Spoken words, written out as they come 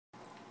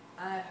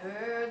I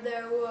heard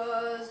there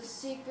was a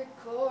secret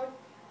chord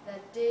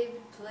that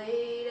David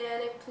played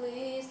and it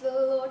pleased the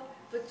Lord.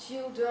 But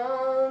you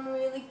don't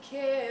really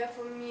care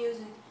for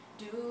music,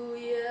 do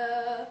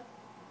ya?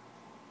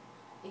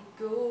 It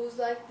goes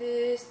like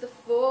this: the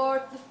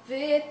fourth, the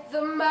fifth,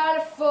 the minor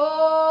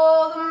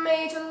fall, the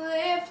major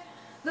lift,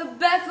 the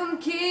Bethlehem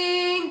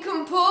King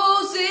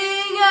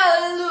composing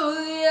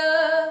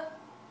Alleluia,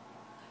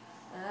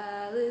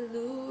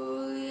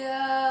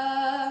 Alleluia,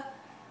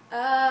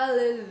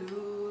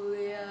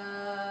 Alleluia,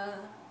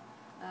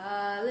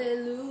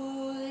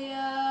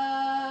 Alleluia,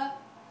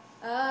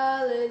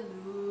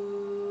 Alleluia.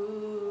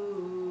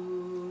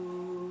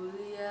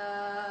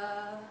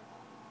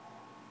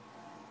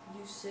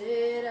 You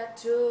said I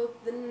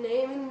took the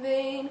name in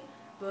vain,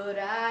 but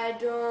I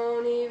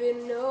don't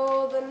even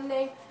know the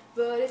name.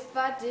 But if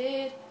I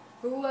did,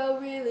 well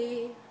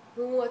really,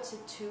 what's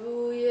it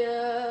to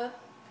ya?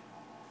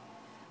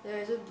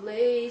 There's a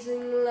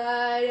blazing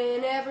light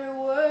in every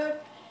word.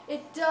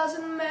 It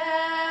doesn't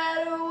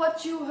matter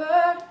what you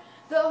heard,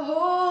 the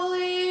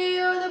holy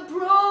or the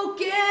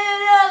broken.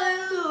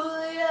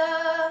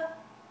 Hallelujah,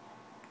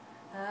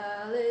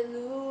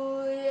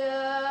 hallelujah,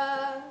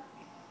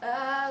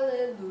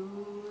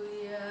 hallelujah,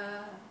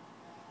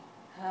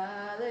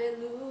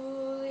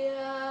 hallelujah,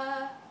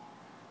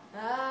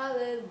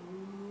 hallelujah.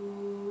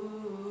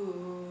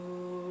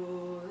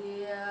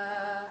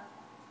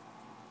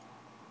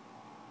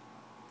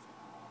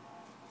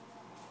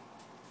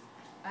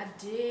 I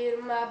did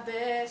my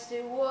best,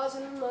 it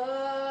wasn't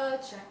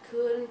much, I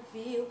couldn't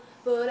feel,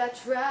 but I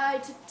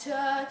tried to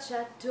touch.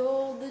 I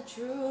told the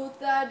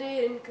truth, I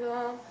didn't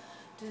come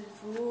to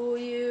fool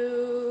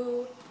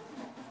you.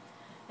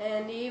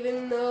 And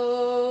even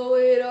though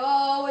it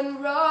all went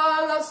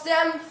wrong, I'll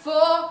stand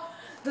before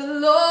the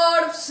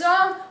Lord of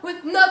song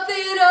with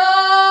nothing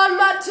on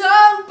my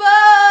tongue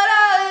but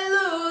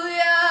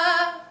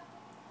hallelujah,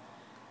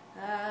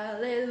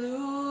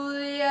 hallelujah,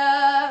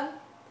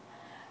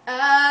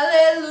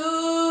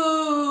 hallelujah,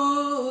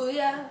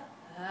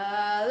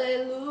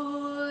 hallelujah,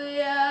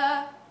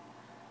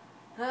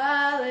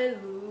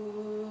 hallelujah,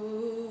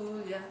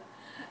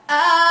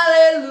 hallelujah.